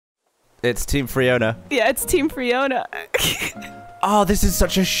It's Team Friona. Yeah, it's Team Friona. Oh, this is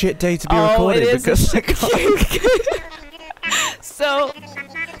such a shit day to be recording because I can't.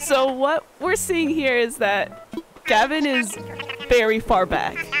 So what we're seeing here is that Gavin is very far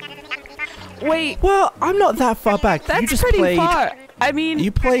back. Wait. Well, I'm not that far back. That's you just pretty played, far. I mean,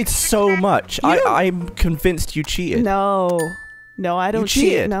 you played so much. I'm convinced you cheated. No, I don't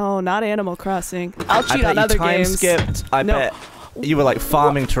cheat. No, not Animal Crossing. I'll cheat on other games. Skipped. I bet you were like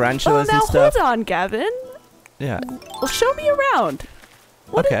farming tarantulas and stuff. Now hold on, Gavin. Yeah. Well, show me around.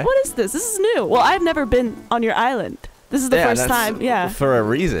 What is this? This is new. Well, I've never been on your island. This is the first time. Yeah. For a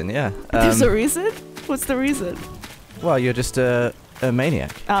reason. Yeah. There's a reason? What's the reason? Well, you're just a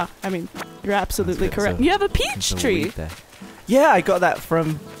maniac. Ah, I mean, you're absolutely correct. You have a peach tree. Yeah, I got that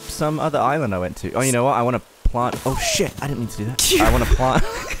from some other island I went to. Oh, you know what? I want to plant. Oh shit! I didn't mean to do that. I want to plant.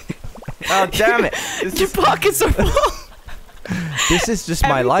 Oh damn it! Your pockets are full. This is just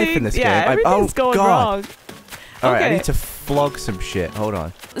my life in this game. Everything's going wrong. All right, I need to flog some shit. Hold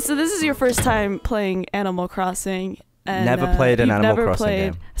on. So this is your first time playing Animal Crossing. And, never played an Animal Crossing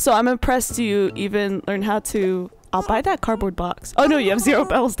game. So I'm impressed you even learn how to... I'll buy that cardboard box. Oh no, you have 0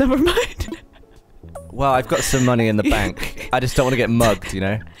 bells. Never mind. Well, I've got some money in the bank. I just don't want to get mugged, you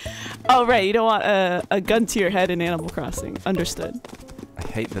know? Oh right, you don't want a gun to your head in Animal Crossing. Understood. I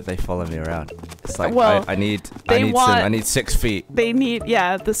hate that they follow me around. It's like, well, I need 6 feet. They need,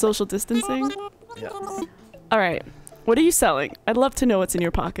 the social distancing. Yeah. All right. What are you selling? I'd love to know what's in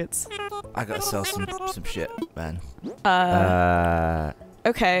your pockets. I gotta sell some shit, man.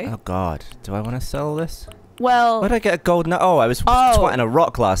 Okay. Oh god, do I want to sell this? Well. Where did I get a gold? Oh, I was twatting a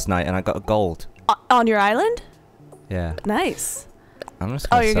rock last night and I got a gold. On your island? Yeah. Nice. I'm just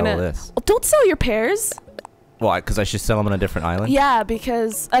gonna sell this. Well, don't sell your pears. Why? Because I should sell them on a different island? Yeah,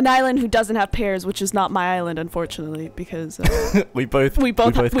 because an island who doesn't have pears, which is not my island, unfortunately, because we both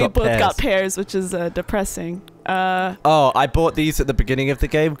got pears, which is depressing. Oh, I bought these at the beginning of the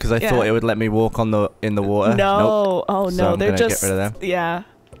game because I thought it would let me walk in the water. No, nope. Oh no, so they're just get rid of them. Yeah,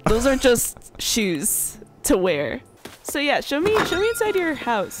 those are just shoes to wear. So yeah, show me inside your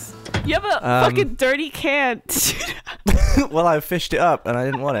house. You have a fucking dirty can. Well, I fished it up and I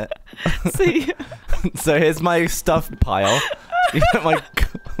didn't want it. See. So here's my stuff pile. You know,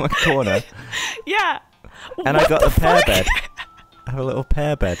 my corner. Yeah. And I got a pear bed. I have a little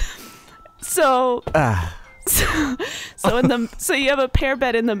pear bed. So you have a pear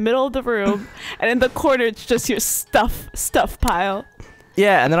bed in the middle of the room, and in the corner it's just your stuff pile.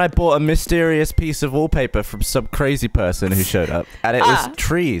 Yeah, and then I bought a mysterious piece of wallpaper from some crazy person who showed up, and it was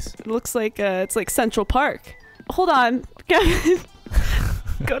trees. It looks like it's like Central Park. Hold on, Gavin.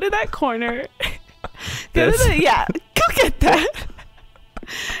 Go to that corner. Go get that.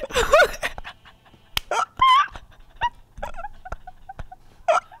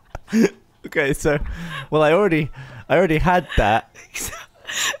 Okay, so, well, I already had that, so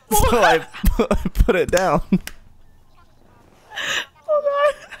I put it down. Hold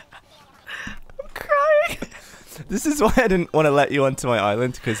on, I'm crying. This is why I didn't want to let you onto my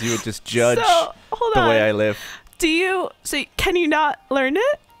island, because you would just judge the way I live. Can you not learn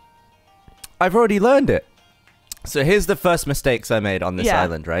it? I've already learned it. So here's the first mistakes I made on this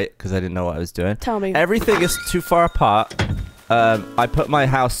island, right? Because I didn't know what I was doing. Tell me. Everything is too far apart. I put my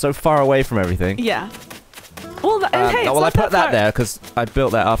house so far away from everything. Yeah. Well, hey, well, I put that there because I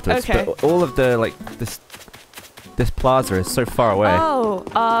built that afterwards. Okay. But all of the this plaza is so far away. Oh.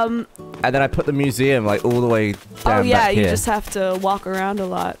 And then I put the museum like all the way down back here. You just have to walk around a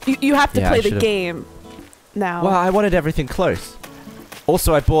lot. You have to play the game now. Well, I wanted everything close.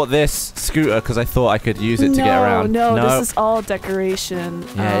 Also, I bought this scooter because I thought I could use it to get around. No, this is all decoration.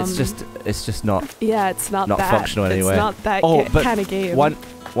 Yeah, it's just not. Yeah, it's not functional anyway. It's not that kind of game.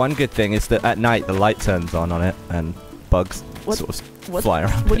 One good thing is that at night the light turns on it and bugs sort of fly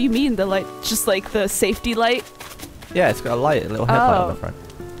around. What do you mean the light? Just like the safety light? Yeah, it's got a little headlight on the front.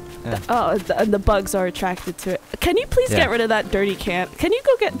 Yeah. And the bugs are attracted to it. Can you please get rid of that dirty can? Can you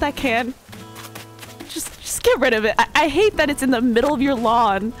go get that can? Just get rid of it. I hate that it's in the middle of your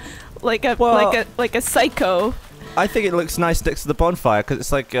lawn, like a psycho. I think it looks nice next to the bonfire because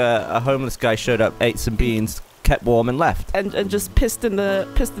it's like a homeless guy showed up, ate some beans, kept warm, and left. And just pissed in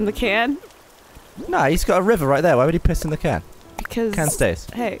the can. Nah, he's got a river right there. Why would he piss in the can? Because can stays.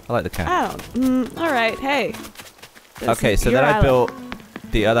 Hey, I like the can. I don't. All right. Hey. Okay, so then I built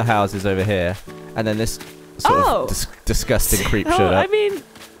the other houses over here, and then this sort of disgusting creep showed up. I mean,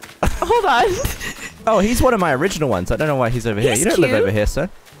 hold on. Oh, he's one of my original ones. I don't know why he's over here. You don't live over here, son.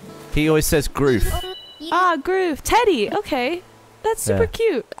 He always says Groove. Ah, Groove. Teddy. Okay. That's super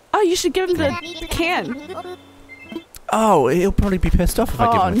cute. Oh, you should give him the can. Oh, he'll probably be pissed off if I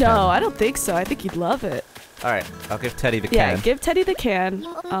give him a can. Oh, no, I don't think so. I think he'd love it. Alright, I'll give Teddy the can. Yeah, give Teddy the can.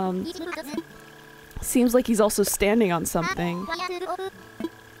 Seems like he's also standing on something.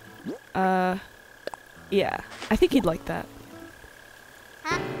 Yeah, I think he'd like that.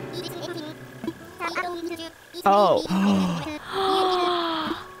 Oh.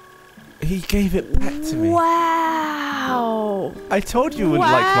 He gave it back to me. Wow. I told you would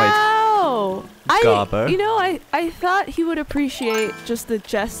like my garbo. You know, I thought he would appreciate just the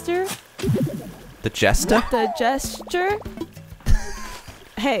gesture. The jester? The gesture.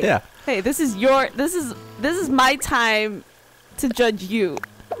 Hey. Yeah. Hey, this is my time to judge you,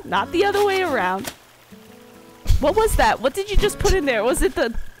 not the other way around. What was that? What did you just put in there? Was it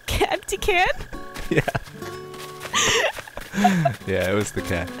the empty can? Yeah. Yeah, it was the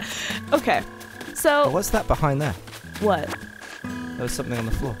can. Okay. So. What's that behind there? What? There was something on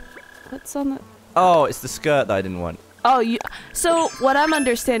the floor. What's on the? Oh, it's the skirt that I didn't want. Oh, you. So what I'm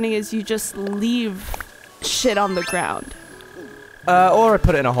understanding is you just leave shit on the ground. Or I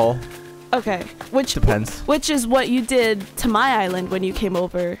put it in a hole. Okay. Which depends. Which is what you did to my island when you came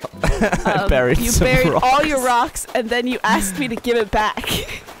over. I buried you some buried rocks. all your rocks, and then you asked me to give it back.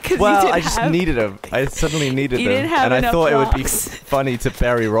 Well, I just needed them. I suddenly needed them, didn't have and I thought rocks. it would be funny to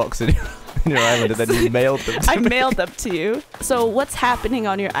bury rocks in your island, and then you mailed them to me. I mailed them to you. So what's happening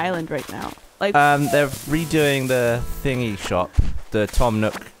on your island right now? Like, they're redoing the thingy shop, the Tom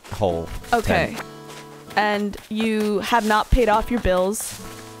Nook hole. Okay. Tent. And you have not paid off your bills.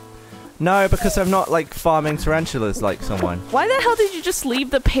 No, because I'm not like farming tarantulas like someone. Why the hell did you just leave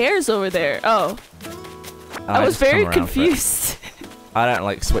the pears over there? Oh. I was very confused. I don't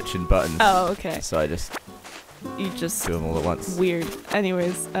like switching buttons. Oh, okay. So I just do them all at once. Weird.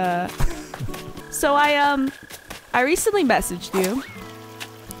 Anyways, so I recently messaged you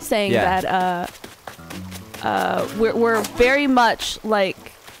saying that we're very much like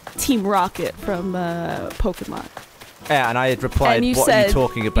Team Rocket from Pokemon. Yeah, and I had replied, and what are you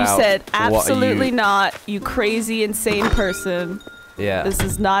talking about? You said, absolutely not, you crazy, insane person. Yeah. This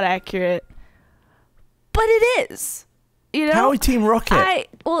is not accurate. But it is. You know? How are we Team Rocket?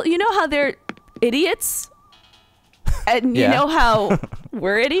 Well, you know how they're idiots? And you know how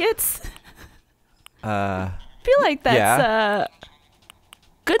we're idiots? I feel like that's a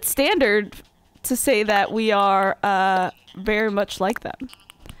good standard to say that we are very much like them.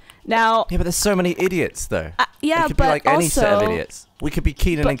 Now, yeah, but there's so many idiots, though. Yeah, we could but be like any set of idiots. We could be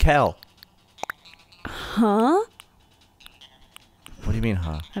Keenan and Kel. Huh? What do you mean,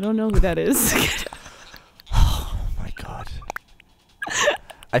 huh? I don't know who that is. Oh my god.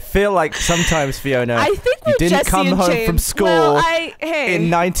 I feel like sometimes, Fiona, I think you didn't Jesse come and home James. from school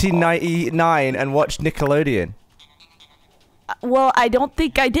in 1999 and watch Nickelodeon. Well, I don't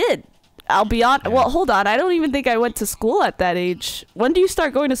think I did. I'll be honest. Yeah. Well, hold on. I don't even think I went to school at that age. When do you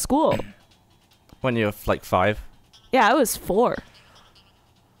start going to school? When you're like 5. Yeah, I was 4.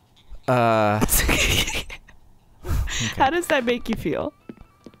 Okay. How does that make you feel?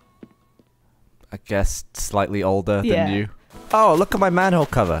 I guess slightly older Yeah. than you. Oh, look at my manhole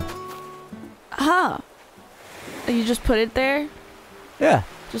cover. Huh. You just put it there? Yeah.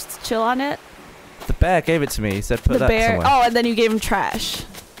 Just to chill on it? The bear gave it to me. He said put The that bear. somewhere. Oh, and then you gave him trash.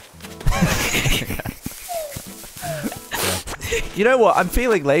 You know what? I'm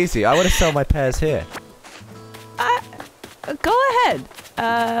feeling lazy. I want to sell my pears here. Go ahead.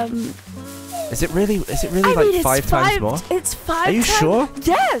 Is it really I like mean, 5 times more? It's 5 Are you times. sure?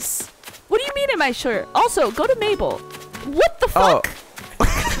 Yes. What do you mean am I sure? Also, go to Mabel. What the fuck? Oh.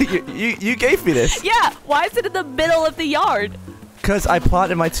 you gave me this. Yeah. Why is it in the middle of the yard? Because I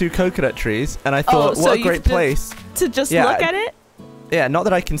planted my 2 coconut trees, and I thought, so what a you great place. To just Yeah, look at it? Yeah, not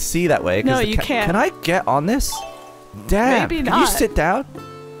that I can see that way. No, you can't. Can I get on this? Damn. Maybe Can you not. sit down?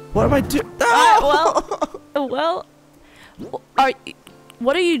 What am I doing? Well,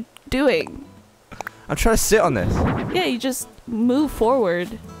 what are you doing? I'm trying to sit on this. Yeah, you just move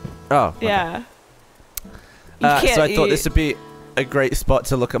forward. Oh. Okay. Yeah. So I thought this would be a great spot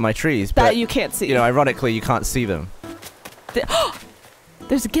to look at my trees, but that you can't see. you know, ironically, you can't see them.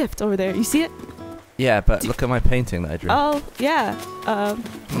 There's a gift over there. You see it? Yeah, but look at my painting that I drew. Oh, yeah.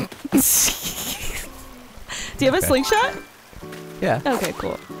 Do you have a slingshot? Yeah. Okay,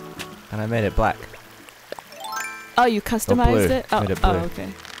 cool. And I made it black. Oh, you customized blue. it? Oh, Made it blue. okay.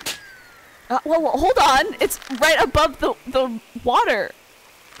 Well, hold on. It's right above the water.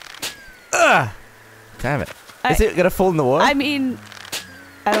 Ugh! Damn it. Is it going to fall in the water? I mean,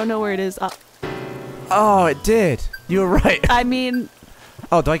 I don't know where it is. Oh, it did. You were right. I mean...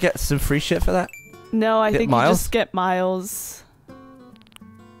 Oh, do I get some free shit for that? No, I think miles? you just get miles.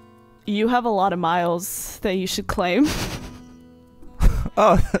 You have a lot of miles that you should claim.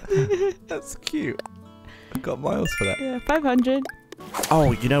 Oh, that's cute. I've got miles for that. Yeah, 500.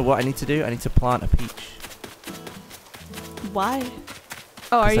 Oh, you know what I need to do? I need to plant a peach. Why?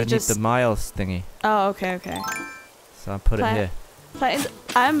 Oh, are you I just... need the miles thingy. Oh, okay, okay. So I put it here.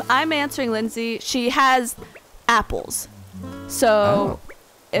 I'm answering Lindsay. She has apples. So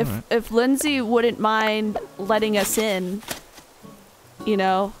if Lindsay wouldn't mind letting us in, you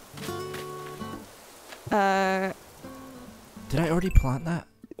know. Did I already plant that?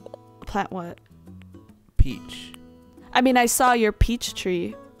 Plant what? Peach. I mean, I saw your peach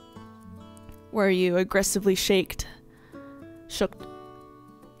tree where you aggressively shooked. Shooked?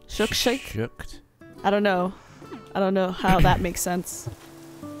 I don't know how that makes sense.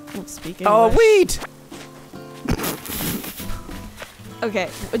 Won't speak English. Oh, weed! Okay,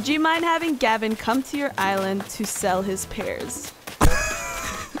 would you mind having Gavin come to your island to sell his pears?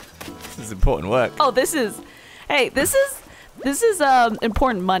 This is important work. Oh, this is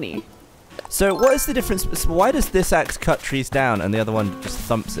important money. So what is the difference? Why does this axe cut trees down and the other one just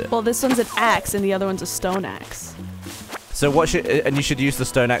thumps it? Well, this one's an axe and the other one's a stone axe. So and you should use the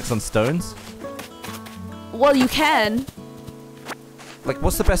stone axe on stones? Well, you can. Like,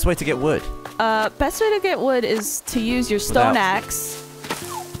 what's the best way to get wood? Best way to get wood is to use your stone axe.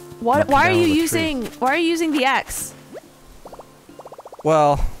 Why are you using the axe?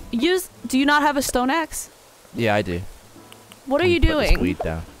 Well, do you not have a stone axe? Yeah, I do. What are you doing? Weed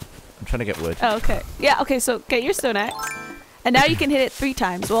down. I'm trying to get wood. Oh, okay. Yeah, okay, so get your stone axe. And now you can hit it 3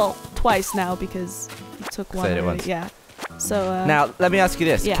 times. Well, twice now because you took one already. Yeah. So now let me ask you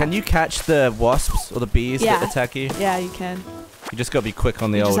this: Can you catch the wasps or the bees that attack you? Yeah, you can. You just gotta be quick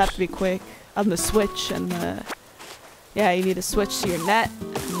on the You just have to be quick on the switch and the. Yeah, you need to switch to your net.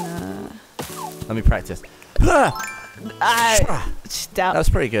 And, let me practice. That was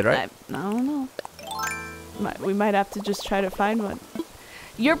pretty good, right? I don't know. We might have to just try to find one.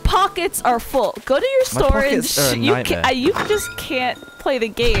 Your pockets are full. Go to your storage. You just can't play the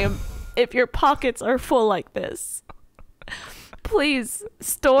game if your pockets are full like this. Please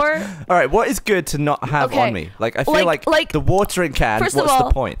store. All right, what is good to not have on me? Like, I feel like the watering can. What's the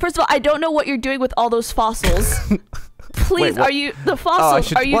point? First of all, I don't know what you're doing with all those fossils. Please, Wait, are you the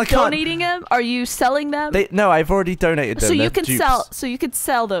fossils? Are you donating them? Are you selling them? No, I've already donated them. So you can sell. So you can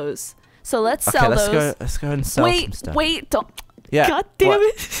sell those. So let's sell those. Let's go and sell some stuff. Wait, don't. Yeah. God damn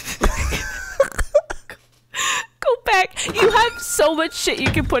it. Go back. You have so much shit you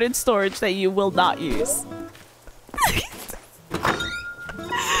can put in storage that you will not use.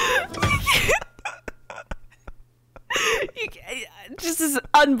 This is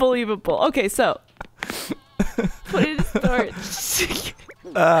unbelievable. Okay, so put it in storage.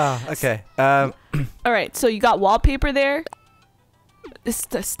 Okay. All right, so you got wallpaper there.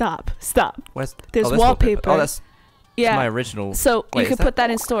 Stop. There's wallpaper. Oh, that's my original. So you can put that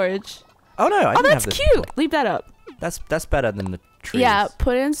in storage. Oh no! I didn't that's have this cute. before. Leave that up. That's better than the trees. Yeah,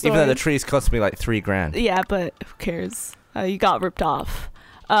 put it in storage. Even though the trees cost me like $3,000. Yeah, but who cares? You got ripped off.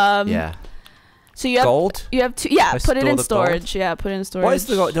 Yeah. So you have gold. You have to. Yeah, put it in storage. Yeah, put it in storage. What is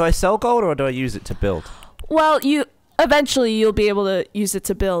the gold? Do I sell gold or do I use it to build? Well, eventually you'll be able to use it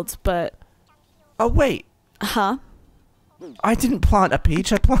to build, but. Oh wait. Huh? I didn't plant a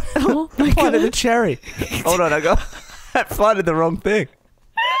peach. I planted a cherry. Hold on, I planted the wrong thing.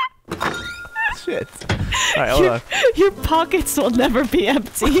 Shit. All right, hold on. Your pockets will never be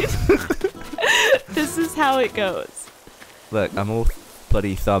emptied. This is how it goes. Look, I'm all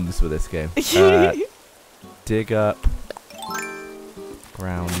bloody thumbs with this game. Dig up.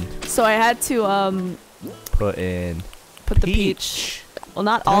 Ground. So I had to put the peach. Well,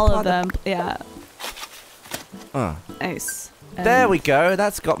 not all of them. Yeah. Nice. There we go.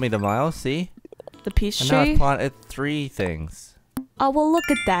 That's got me the mile. See? The peach tree. And now I've planted 3 things. Oh well, look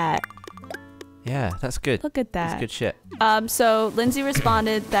at that. Yeah, that's good. Look at that. That's good shit. So Lindsay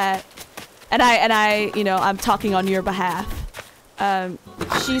responded that, and I, I'm talking on your behalf.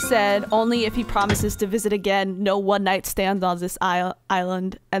 She said only if he promises to visit again, no one-night stands on this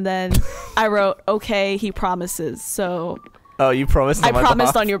island. And then I wrote, okay, he promises. So. Oh, you promised. I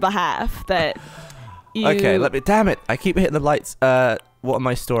promised on your behalf that. Okay, damn it! I keep hitting the lights. What am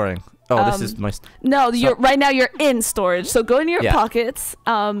I storing? Oh, this is my. No, right now you're in storage. So go into your pockets.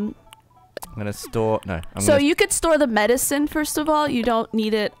 I'm gonna store. No. You could store the medicine first of all. You don't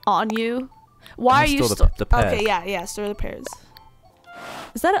need it on you. Why are you storing the pears? Okay, yeah. Store the pears.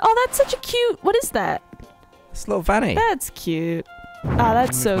 Is that? Oh, that's such a cute. What is that? It's a little Vanny. That's cute. Oh,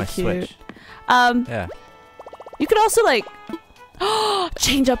 that's so cute. Switch. Yeah. You could also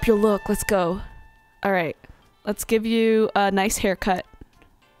change up your look. Let's go. All right, let's give you a nice haircut.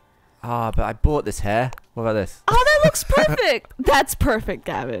 Ah, but I bought this hair. What about this? Oh, that looks perfect. That's perfect,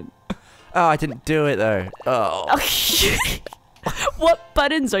 Gavin. Oh, I didn't do it though. Oh. What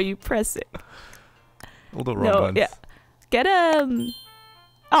buttons are you pressing? All the wrong ones. Yeah. Get him.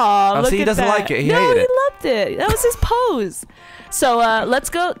 Oh, look see, he at doesn't that. like it. He no, hated it. he loved it. That was his pose. So let's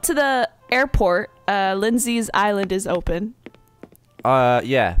go to the airport. Lindsay's island is open.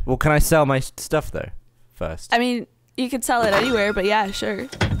 Yeah. Well, can I sell my stuff though first? I mean, you could sell it anywhere, but yeah, sure.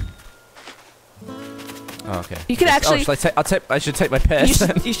 Oh, okay. You could actually. I should take my pears.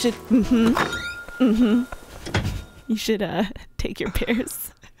 You should. You should take your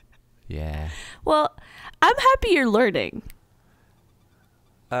pears. Yeah. Well, I'm happy you're learning.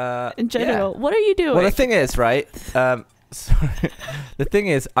 In general, yeah. what are you doing? Well, the thing is, right? Sorry. The thing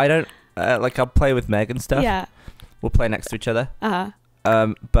is, I don't like. I'll play with Meg and stuff. Yeah. We'll play next to each other.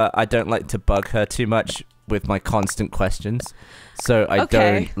 Uh-huh. But I don't like to bug her too much with my constant questions, so I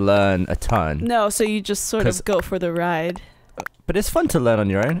don't learn a ton. No, so you just sort of go for the ride. But it's fun to learn on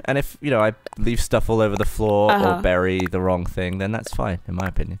your own, and if I leave stuff all over the floor or bury the wrong thing, then that's fine, in my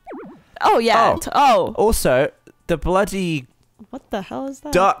opinion. Oh yeah. Also, the bloody what the hell is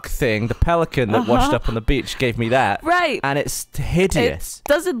that? Duck thing, the pelican that washed up on the beach, gave me that. Right. And it's hideous. It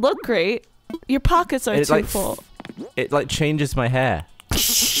doesn't look great. Your pockets are too full. It like changes my hair.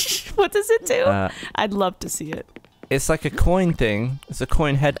 What does it do? I'd love to see it. It's like a coin thing. It's a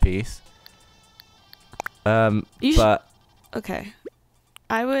coin headpiece. Okay.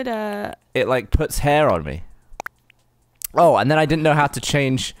 I would it like puts hair on me. Oh, and then I didn't know how to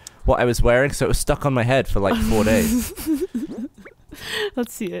change what I was wearing, so it was stuck on my head for like 4 days.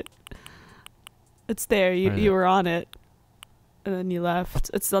 Let's see it. It's there. You were on it, and then you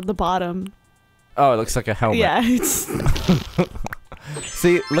left. It's on the bottom. Oh, it looks like a helmet. Yeah.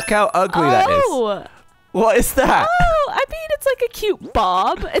 See, look how ugly that is. What is that? Oh, I mean, it's like a cute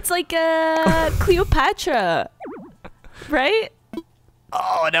bob. It's like a Cleopatra, right?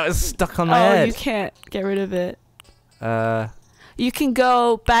 Oh, now it's stuck on my head. Oh, you can't get rid of it. You can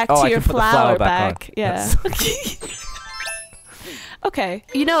go back to I your can put the flower back on. Yeah. Okay.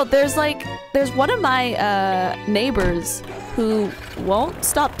 There's one of my neighbors who won't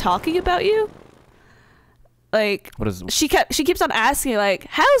stop talking about you. Like, what is she keeps on asking, like,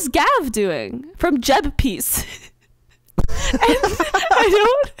 how's Gav doing from Jeb Piece? And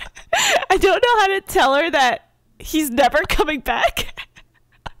I don't know how to tell her that he's never coming back.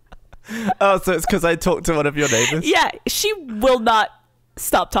 Oh, so it's because I talked to one of your neighbors? Yeah, she will not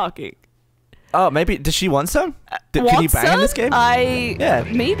stop talking. Oh, maybe does she want some? Can you bang in this game?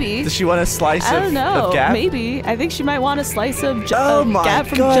 Maybe. Does she want a slice I don't know. of Gav? Maybe. I think she might want a slice of Oh my Gav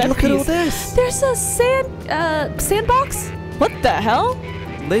from god! Jeb Look at all this. There's a sandbox. What the hell?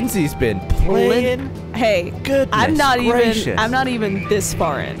 Lindsay's been playing. Hey, goodness I'm not gracious. even this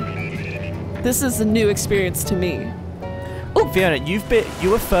far in. This is a new experience to me. Ooh. Fiona, you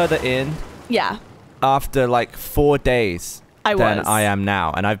were further in. Yeah. After like 4 days than I am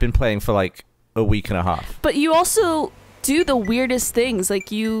now, and I've been playing for like a week and a half. But you also do the weirdest things.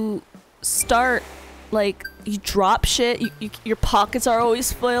 Like you start, like you drop shit. Your pockets are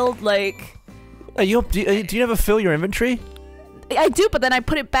always filled. Like. Do you ever fill your inventory? I do, but then I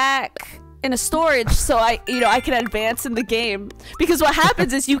put it back in a storage so I can advance in the game. Because what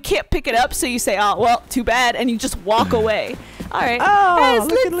happens is you can't pick it up, so you say, "Oh, well, too bad," and you just walk away. All right. Oh, hey, it's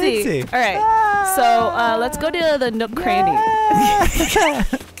look Lindsay. at Lindsay. All right. So let's go to the nook cranny.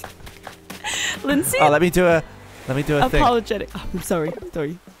 Lindsay. Oh, let me do a thing. Apologetic. Oh, I'm sorry.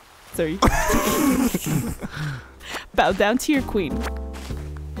 Bow down to your queen.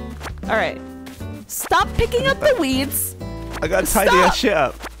 All right. Stop picking up the weeds. I gotta tidy your shit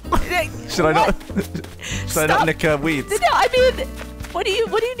up. Should I not? Should I not nick her weeds? No, I mean, what do you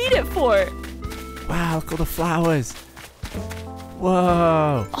need it for? Wow, look at all the flowers.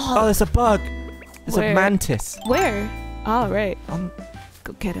 Whoa. Oh, there's a bug. There's a mantis. Where? Oh, right.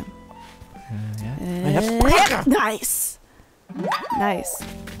 Go get him. Yeah. Nice.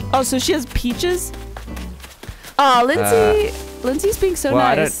 Oh, so she has peaches? Oh, Lindsay's being so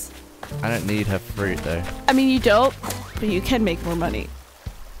nice. I don't need her fruit though. I mean, you don't, but you can make more money.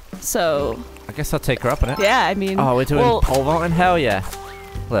 So. I guess I'll take her up on it. Yeah, I mean. Oh, we're doing pole vaulting? Hell yeah.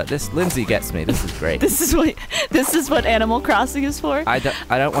 Look, this Lindsay gets me. This is great. This is what Animal Crossing is for. I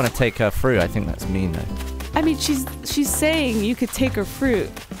don't want to take her fruit. I think that's mean though. I mean, she's saying you could take her fruit.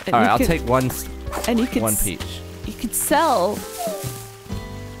 All right, I'll take one. And you could one peach. You could sell.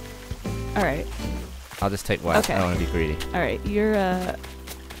 All right. I'll just take one. Okay. I don't want to be greedy. All right, you're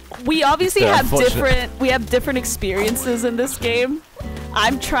we obviously have different experiences in this game.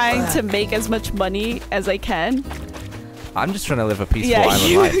 I'm trying to make as much money as I can. I'm just trying to live a peaceful Yeah,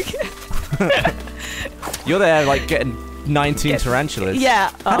 island you. life. You're there, like, getting 19 tarantulas.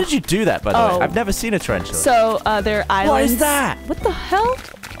 Yeah. How did you do that, by the way? Oh. I've never seen a tarantula. So they're islands. What is that? What the hell?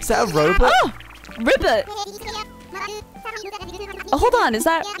 Is that a robot? Oh, ribbit. Oh, hold on. Is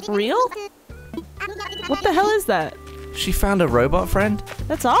that real? What the hell is that? She found a robot friend?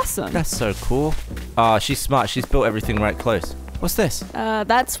 That's awesome. That's so cool. Oh, she's smart. She's built everything right close. What's this?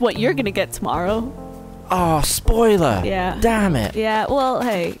 That's what you're gonna get tomorrow. Oh, spoiler. Yeah. Damn it. Yeah, well,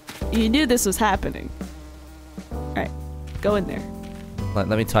 hey, you knew this was happening. Alright, go in there. Let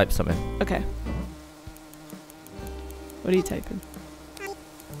me type something. Okay. What are you typing?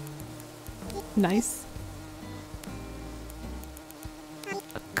 Nice.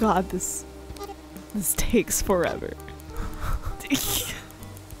 God, this takes forever.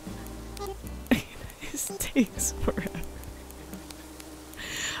 This takes forever.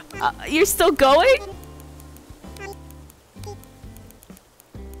 You're still going?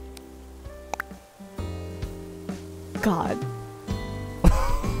 God.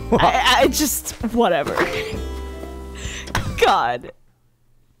 I just whatever. God.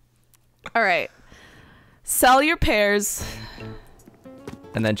 All right. Sell your pears.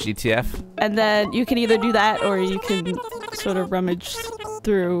 And then GTF. And then you can either do that or you can sort of rummage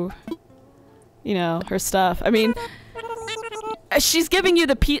through, you know, her stuff. I mean, she's giving you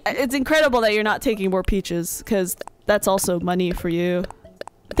the it's incredible that you're not taking more peaches because that's also money for you.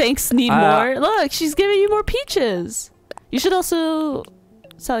 Thanks, need more. Look, she's giving you more peaches. You should also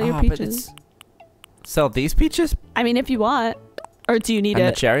sell your peaches. Sell these peaches? I mean, if you want. Or do you need it?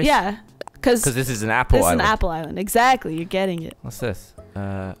 And the cherries? Yeah. Because this is an apple island. This is an apple island. Exactly. You're getting it. What's this?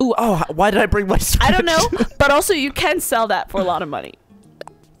 Ooh, oh, why did I bring my Switch? I don't know. But also, you can sell that for a lot of money.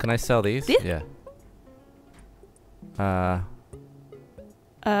 Can I sell these? Yeah. Yeah.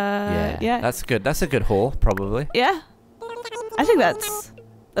 Yeah. That's good. That's a good haul, probably. Yeah. I think that's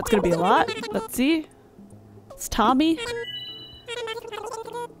gonna be a lot. Let's see. It's Tommy.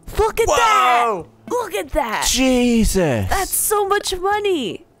 Look at that! Look at that! Jesus! That's so much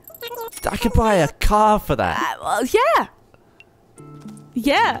money! I could buy a car for that. Well, yeah!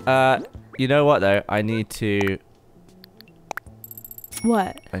 Yeah! You know what, though? I need to...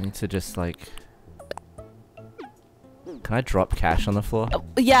 What? I need to just, like... Can I drop cash on the floor?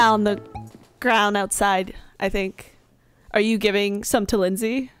 Yeah, on the ground outside, I think. Are you giving some to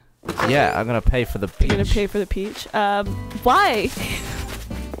Lindsay? Yeah, I'm gonna pay for the peach. You're gonna pay for the peach? Why?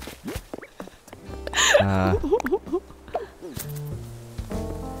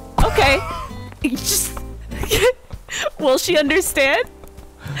 Okay. Just... Will she understand?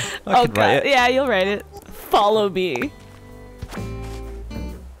 I can write it. Yeah, you'll write it. Follow me.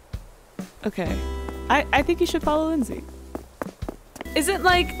 Okay. I think you should follow Lindsay. Isn't,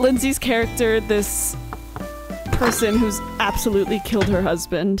 like, Lindsay's character this person who's absolutely killed her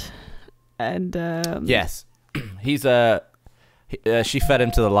husband? And, Yes. He's, she fed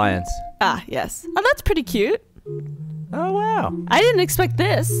him to the lions. Ah, yes. Oh, that's pretty cute. Oh, wow. I didn't expect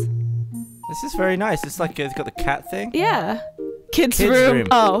this. This is very nice. It's like, it's got the cat thing. Yeah. Kids room.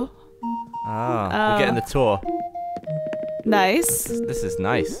 Oh. Oh, we're getting the tour. Nice. This is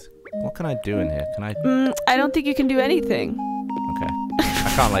nice. What can I do in here? Can I... I don't think you can do anything. Okay.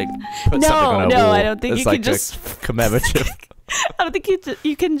 I can't, like, put something on a wall. No, I don't think you like can just... commemorative. I don't think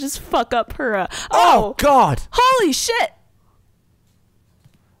you can just fuck up her... Oh, God! Holy shit!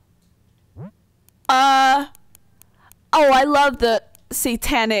 Oh, I love the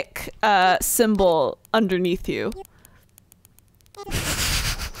satanic symbol underneath you.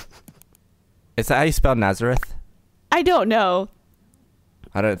 Is that how you spell Nazareth? I don't know.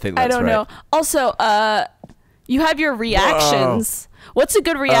 I don't think that's right. I don't know. Also, you have your reactions. Whoa. What's a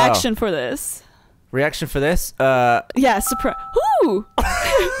good reaction for this? Reaction for this? Yeah, surprise. Ooh!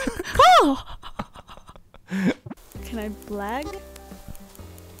 Oh! Can I blag?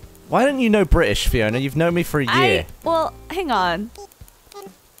 Why don't you know British, Fiona? You've known me for a year. Well, hang on.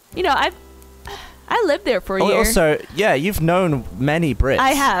 You know, I lived there for a year. Also, yeah, you've known many Brits.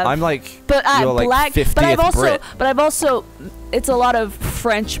 I have. I'm like, but you're like 50th but I've also, it's a lot of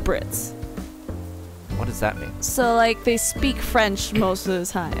French Brits. What does that mean? So like they speak French most of the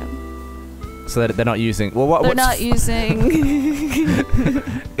time. So that they're not using. Well, what? They're not using.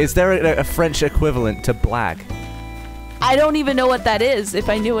 Is there a French equivalent to blag? I don't even know what that is. If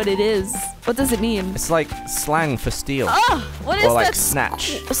I knew what it is, what does it mean? It's like slang for steal. Oh, what is or like that?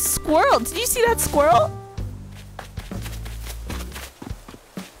 Snatch. A squirrel. Did you see that squirrel?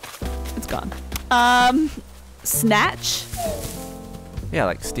 It's gone. Snatch. Yeah,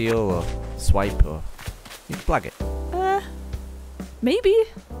 like steal or swipe or you blag it. Maybe.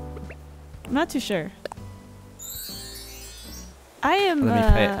 I'm not too sure. I am.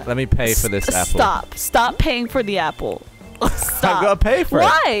 Let me pay for this apple. Stop paying for the apple. Stop. I'm gonna pay for it.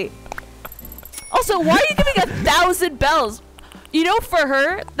 Why? Also, why are you giving 1,000 bells? You know, for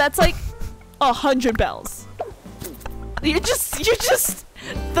her, that's like 100 bells. You're just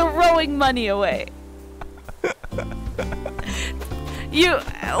throwing money away.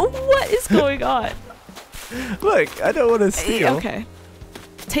 What is going on? Look, I don't want to steal. Okay.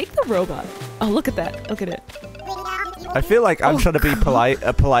 Take the robot. Oh, look at that. Look at it. I feel like I'm trying to be a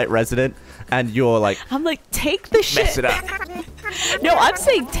polite resident, and you're like, I'm like, take the shit. mess it up. No, I'm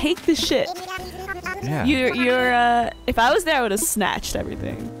saying take the shit. Yeah. You're if I was there, I would have snatched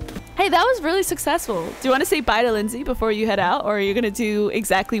everything. Hey, that was really successful. Do you want to say bye to Lindsay before you head out, or are you gonna do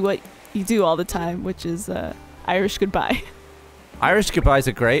exactly what you do all the time, which is Irish goodbye? Irish goodbyes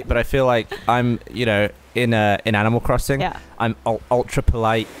are great, but I feel like I'm, in Animal Crossing, yeah. I'm ultra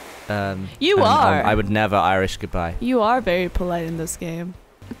polite. You are. I would never Irish goodbye. You are very polite in this game.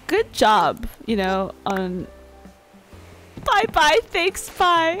 Good job, on... Bye-bye, thanks,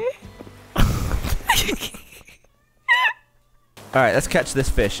 bye. Alright, let's catch this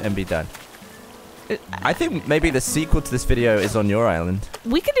fish and be done. I think maybe the sequel to this video is on your island.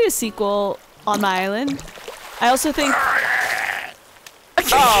 We could do a sequel on my island. I also think...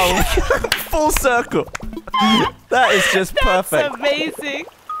 Oh! Full circle! That is just perfect. That's amazing.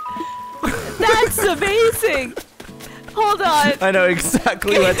 That's amazing. Hold on. I know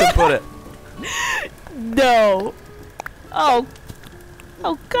exactly where to put it. No. Oh,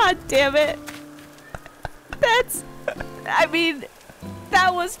 god damn it.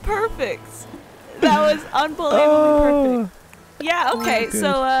 That was perfect. That was unbelievably perfect. Yeah, okay.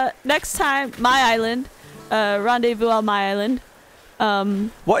 So next time, my island. Rendezvous on my island.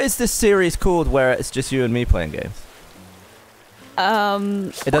 What is this series called where it's just you and me playing games?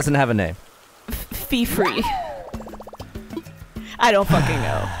 It doesn't have a name. Fee free. I don't fucking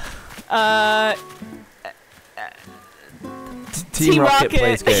know. Team Rocket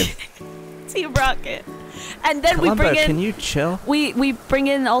plays games. Team Rocket. And then Columbo, we bring in... can you chill? We bring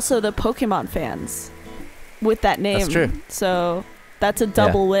in also the Pokemon fans with that name. That's true. So that's a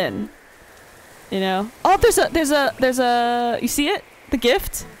double win. Oh, there's a you see it? The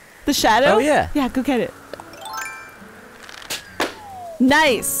gift? The shadow? Oh yeah. Yeah, go get it.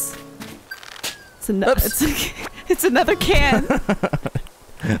 Nice. It's another can.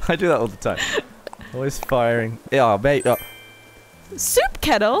 I do that all the time. Always firing. Yeah, mate. Oh. Soup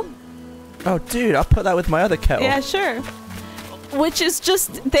kettle. Oh, dude, I'll put that with my other kettle. Yeah, sure. Which is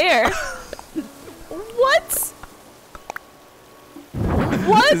just there. What?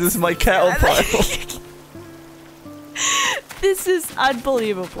 What? This is my kettle pile. This is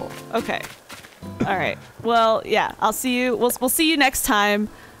unbelievable. Okay. All right. Well, yeah. I'll see you. We'll see you next time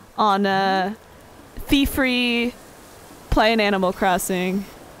on fee-free playing Animal Crossing.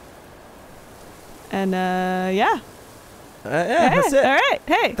 And yeah. That's it. All right.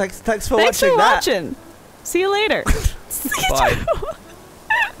 Hey. Thanks for watching. See you later. Bye.